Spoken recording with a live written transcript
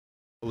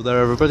Hello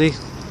there everybody,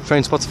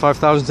 Train Spotter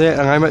 5000 here,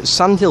 and I'm at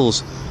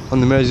Sandhills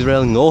on the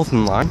Merseyrail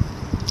Northern Line.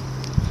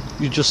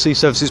 You just see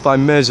services by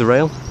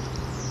Merseyrail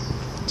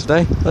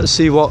today. Let's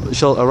see what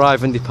shall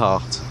arrive and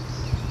depart.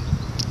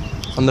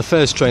 On the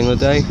first train of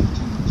the day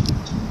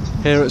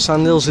here at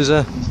Sandhills is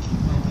the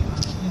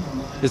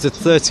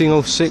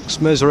 1306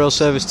 Merseyrail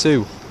service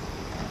to, I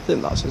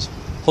think that says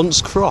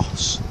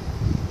Ormskirk,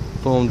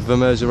 formed with a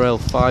Merseyrail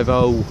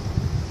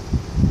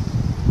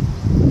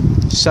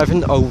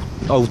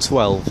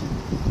 5070012.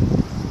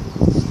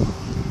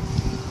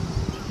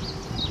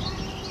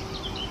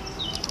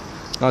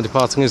 Now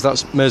departing is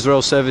that's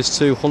Merseyrail service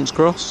to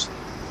Ormskirk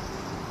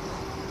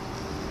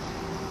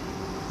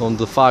on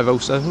the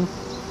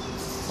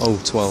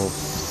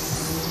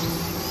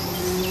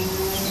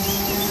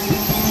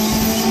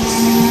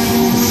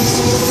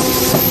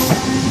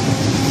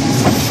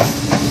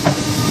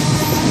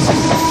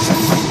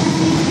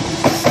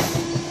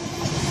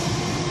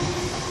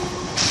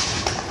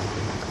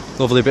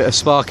Lovely bit of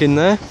spark in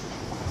there.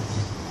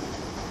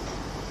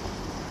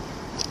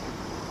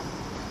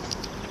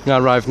 Now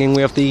arriving in,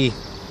 we have the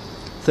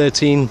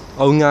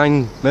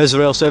 1309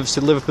 Merseyrail service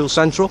to Liverpool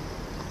Central.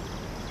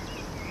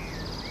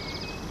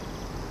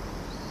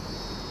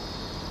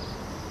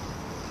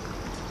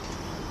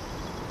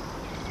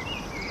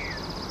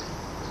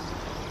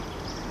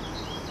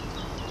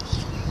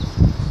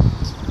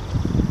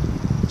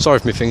 Sorry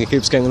if my finger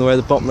keeps getting in the way of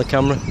the bottom of the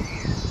camera.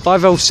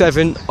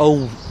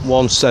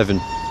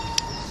 507017.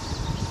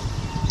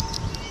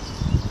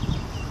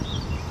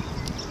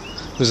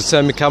 As I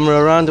turn my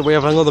camera around, we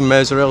have another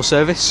Merseyrail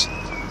service,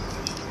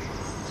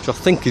 which I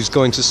think is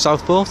going to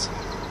Southport,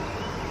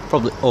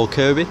 probably, or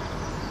Kirkby.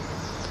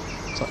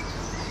 So,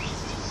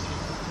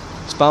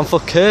 it's bound for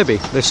Kirkby.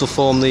 This will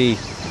form the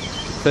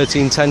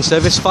 1310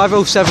 service,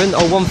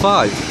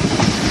 507015.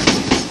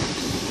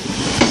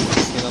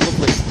 Yeah,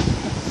 lovely.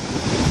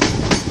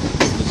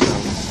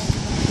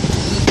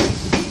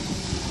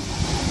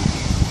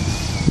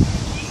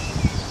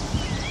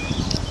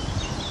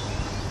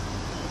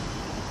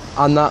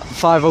 And that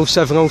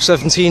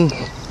 507017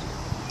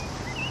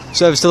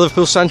 service to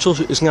Liverpool Central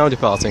is now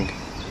departing.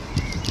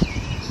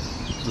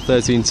 The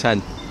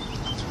 1310.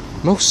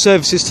 Most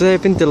services today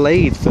have been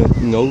delayed for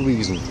no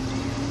reason.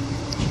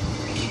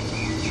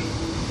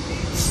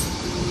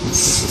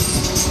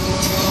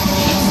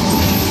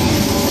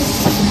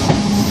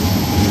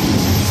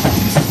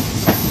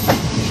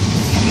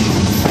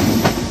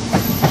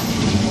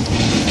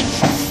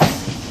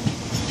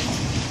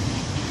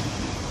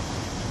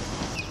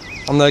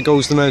 And there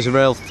goes the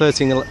Merseyrail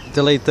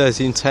delayed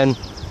 1310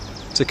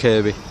 to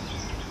Kirkby.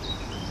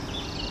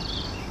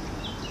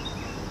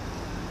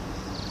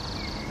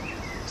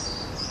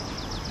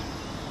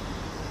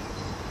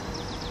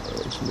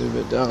 Let's move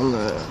it down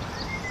there.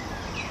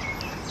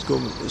 Let's go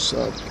over to this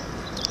side.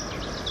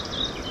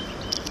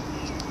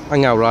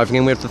 And now arriving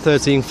in, we have the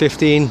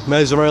 1315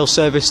 Merseyrail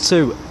service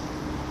to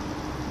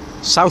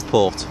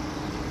Southport,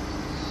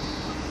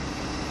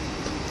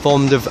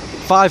 formed of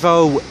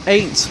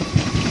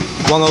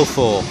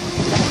 508104.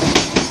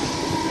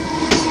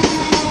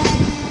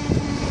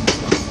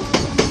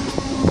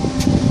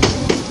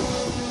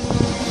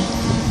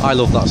 I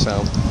love that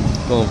sound,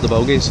 going over the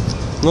bogies.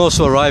 And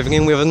also arriving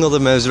in, we have another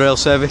Merseyrail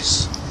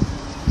service,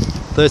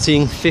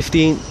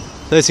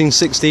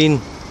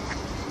 1316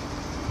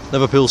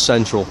 Liverpool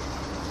Central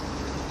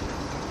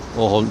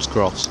or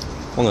Ormskirk,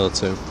 one of the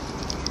two.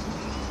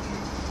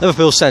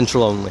 Liverpool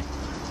Central only,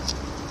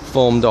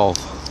 formed of.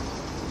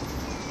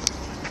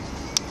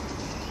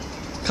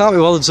 Can't be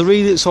bothered to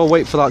read it, so I'll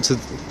wait for that to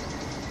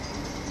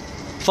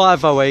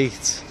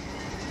 508.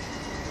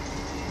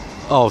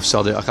 Oh,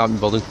 sorry, I can't be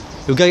bothered.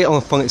 You'll get it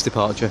upon its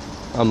departure.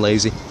 I'm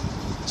lazy.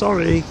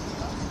 Sorry.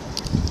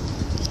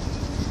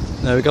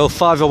 There we go,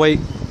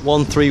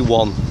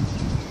 508131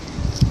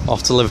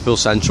 off to Liverpool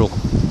Central.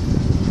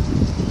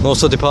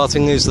 Also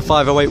departing is the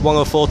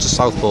 508104 to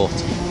Southport.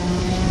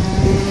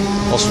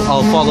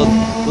 I'll follow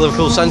the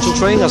Liverpool Central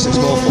train as it's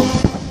more fun.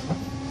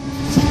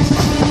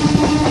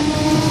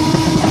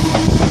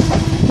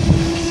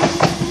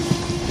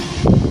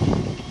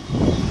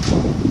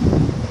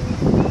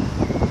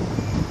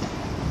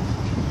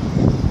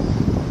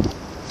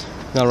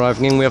 Now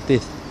arriving in, we have the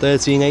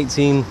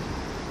 1318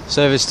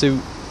 service to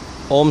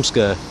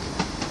Ormskirk,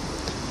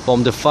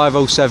 formed of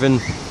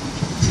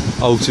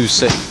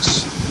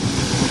 507026.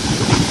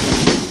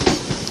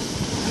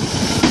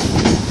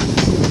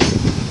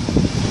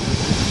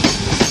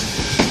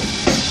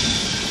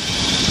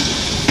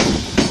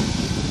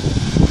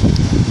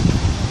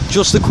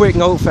 Just a quick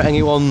note for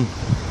anyone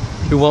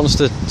who wants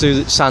to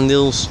do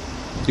Sandhills,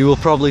 you will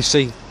probably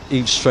see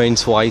each train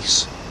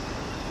twice,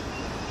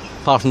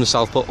 apart from the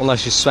Southport,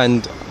 unless you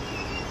spend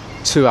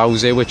 2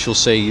 hours here, which you'll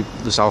see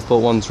the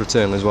Southport one's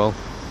return as well.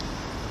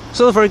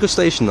 Still a very good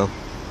station though,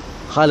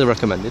 highly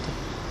recommended.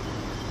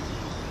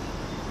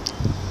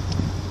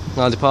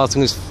 Now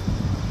departing is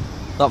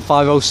that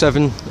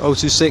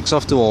 507026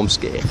 off to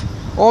Ormskirk.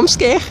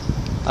 Ormskirk?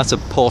 That's a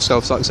poor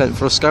Scouse accent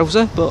for a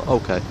Scouser, but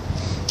okay.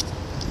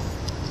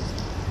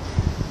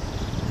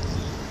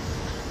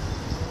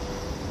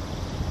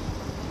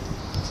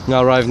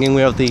 Now arriving in,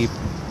 we have the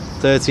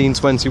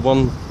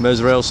 1321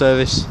 Merseyrail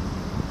service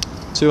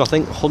to, I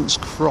think, Hunts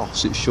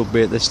Cross it should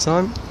be at this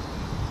time.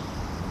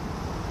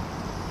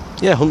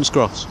 Yeah, Hunts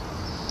Cross.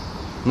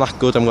 I'm that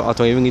good, I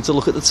don't even need to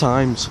look at the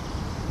times.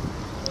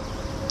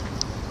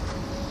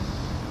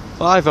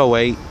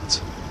 5:08,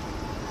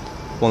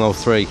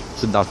 1:03.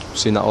 I've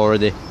seen that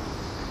already.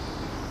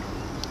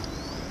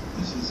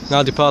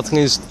 Now departing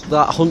is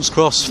that Hunts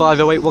Cross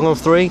 5:08,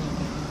 1:03.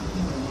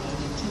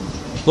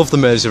 Love the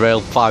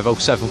Merseyrail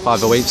 5:07,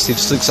 5:08. They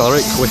just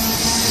accelerate quick,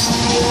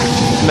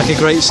 make a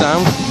great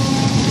sound.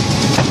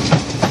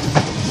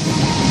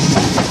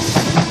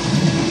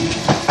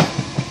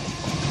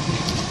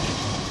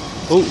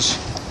 Oops,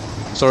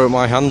 sorry with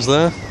my hands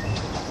there.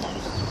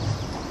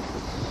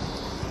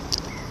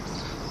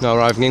 Now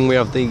arriving in, we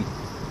have the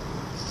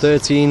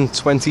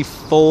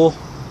 1324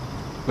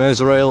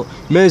 Merseyrail,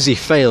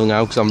 Merseyrail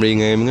now because I'm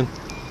renaming them,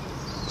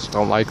 just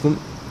don't like them.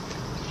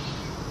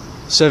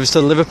 Service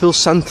to Liverpool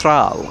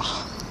Central,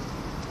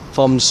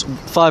 forms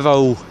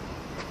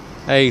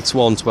 5:08,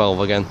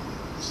 1:12 again.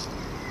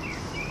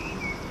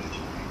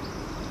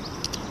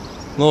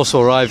 And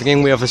also arriving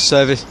in, we have a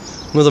service,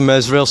 another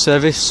Merseyrail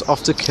service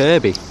off to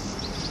Kirkby,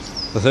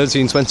 the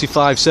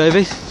 1325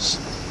 service,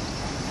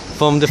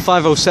 formed the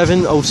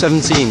 5:07,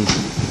 017.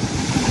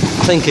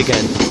 Think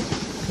again.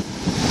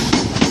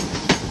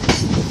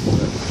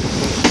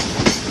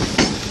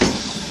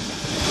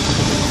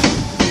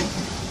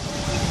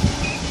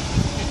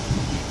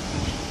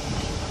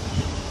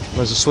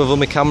 As I swivel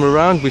my camera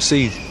around, we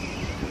see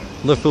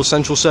Liverpool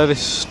Central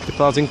service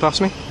departing past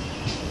me.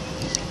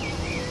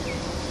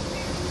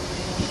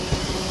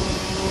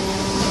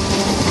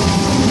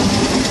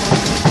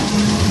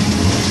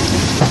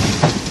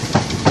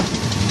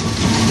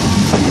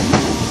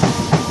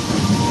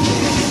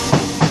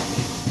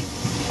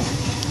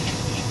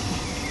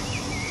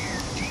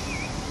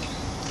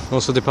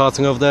 Also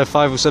departing over there,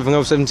 5:07,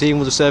 017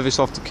 with a service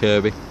off to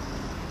Kirkby.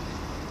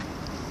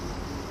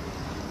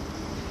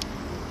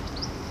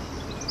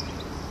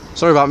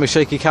 Sorry about my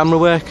shaky camera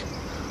work.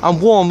 I'm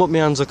warm but my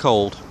hands are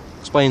cold.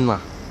 Explain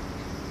that.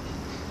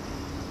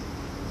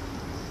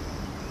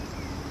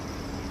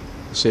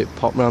 See it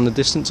pop round the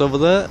distance over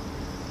there.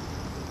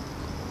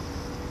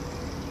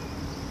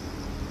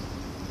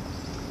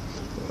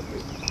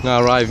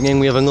 Now arriving in,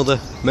 we have another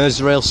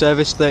Merseyrail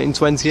service,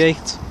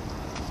 1328.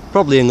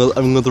 Probably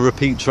another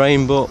repeat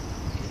train, but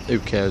who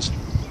cares?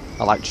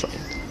 I like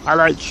trains. I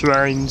like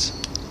trains.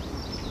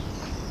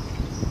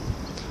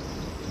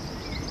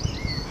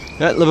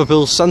 Yeah,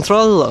 Liverpool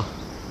Central.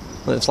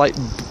 It's like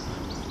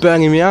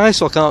burning my eyes,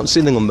 so I can't see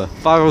the number.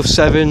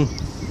 5:07,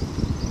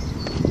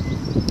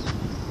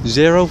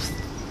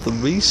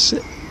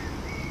 036.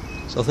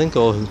 I think,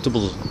 or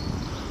double.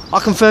 I'll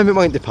confirm it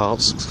when it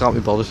departs, because I can't be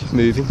bothered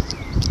moving.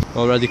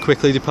 Already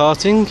quickly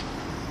departing.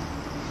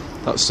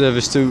 That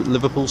service to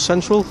Liverpool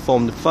Central,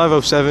 formed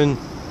 5:07,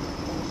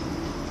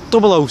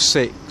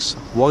 006.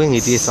 What an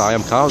idiot I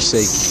am, can't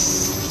see.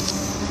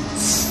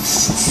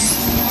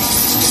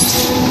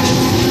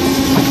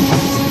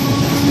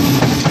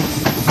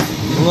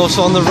 And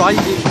also on the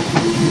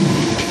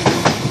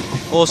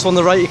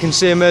right, you can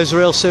see a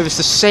Merseyrail service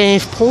to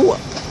Southport.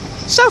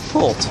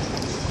 Southport.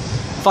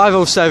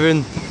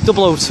 5:07,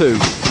 002.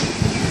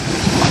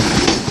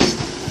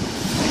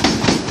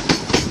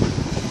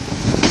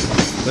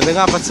 With an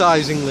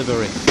advertising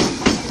livery.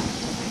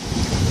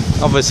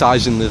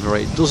 Advertising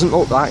livery. It doesn't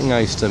look that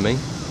nice to me.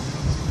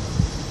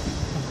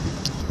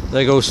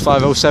 There goes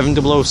 5:07,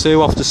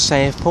 002 off to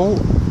Southport.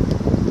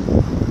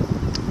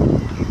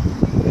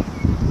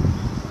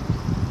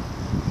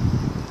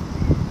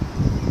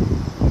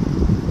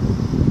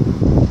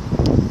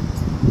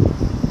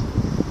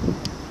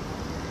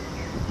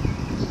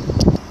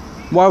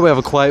 While we have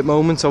a quiet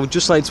moment, I would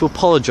just like to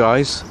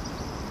apologise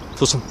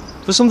for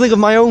something of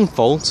my own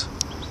fault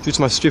due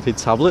to my stupid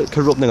tablet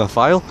corrupting a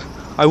file.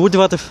 I would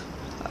have had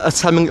a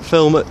 10-minute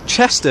film at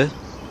Chester,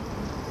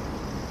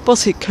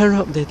 but it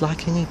corrupted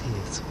like an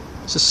idiot.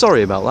 So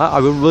sorry about that. I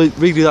will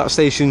redo that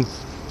station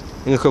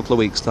in a couple of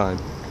weeks' time.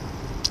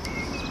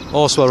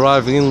 Also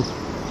arriving in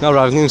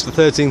is the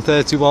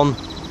 1331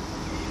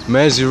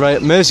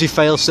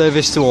 Merseyrail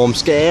service to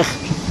Ormskirk,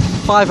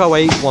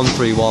 5:08,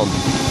 131.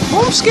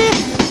 Ormskirk.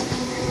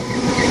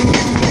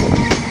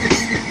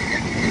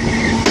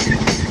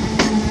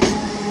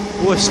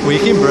 Oh, a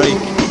squeaking brake.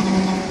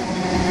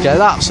 Get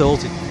that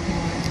sorted.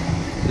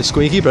 The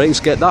squeaky brakes,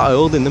 get that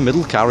oiled in the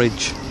middle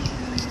carriage.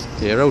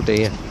 Dear oh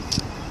dear.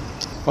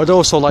 I'd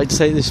also like to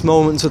take this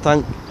moment to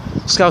thank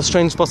Scouse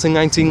Train Spotting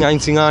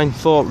 1999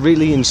 for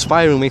really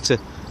inspiring me to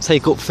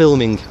take up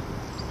filming.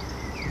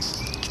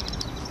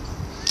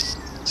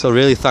 So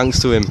really thanks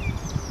to him.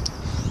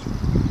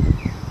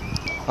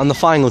 And the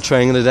final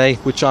train of the day,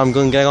 which I'm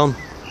going to get on,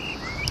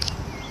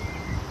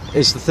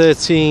 is the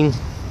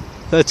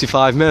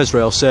 1335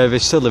 Merseyrail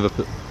service to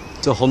Liverpool,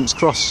 to Hunts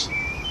Cross.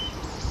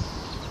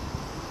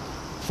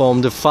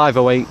 Formed of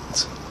 5:08,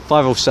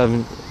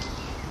 5:07,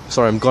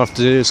 sorry I'm going to have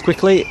to do this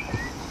quickly,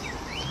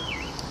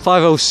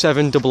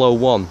 5:07,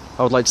 001.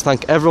 I would like to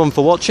thank everyone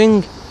for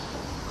watching,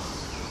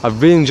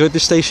 I've really enjoyed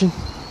this station.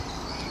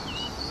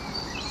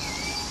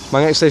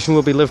 My next station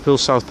will be Liverpool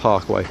South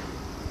Parkway.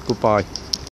 Goodbye.